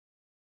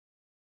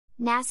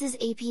NASA's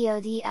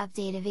APOD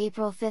update of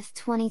April 5,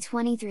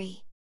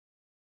 2023.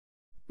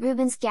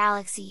 Rubin's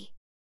galaxy.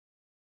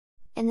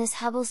 In this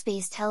Hubble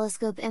Space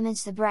Telescope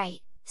image, the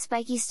bright,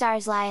 spiky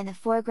stars lie in the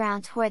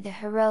foreground toward the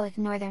heroic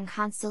northern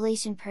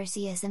constellation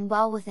Perseus and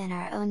well within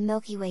our own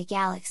Milky Way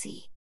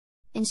galaxy.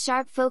 In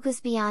sharp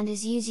focus beyond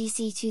is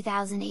UGC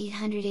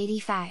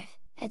 2885,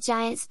 a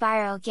giant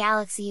spiral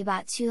galaxy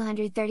about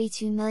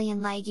 232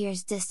 million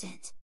light-years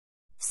distant.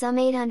 Some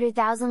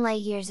 800,000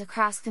 light-years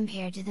across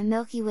compared to the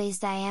Milky Way's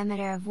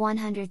diameter of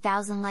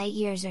 100,000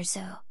 light-years or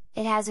so,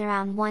 it has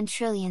around 1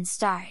 trillion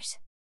stars.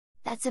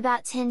 That's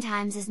about 10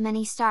 times as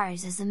many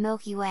stars as the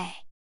Milky Way.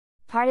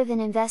 Part of an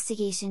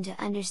investigation to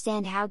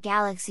understand how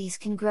galaxies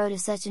can grow to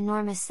such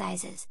enormous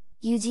sizes,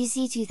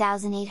 UGC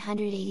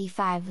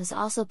 2885 was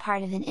also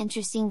part of An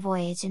Interesting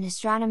Voyage and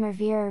astronomer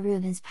Vera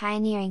Rubin's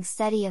pioneering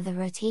study of the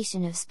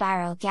rotation of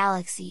spiral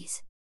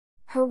galaxies.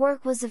 Her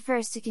work was the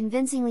first to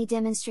convincingly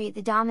demonstrate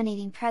the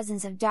dominating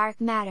presence of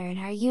dark matter in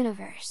our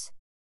universe.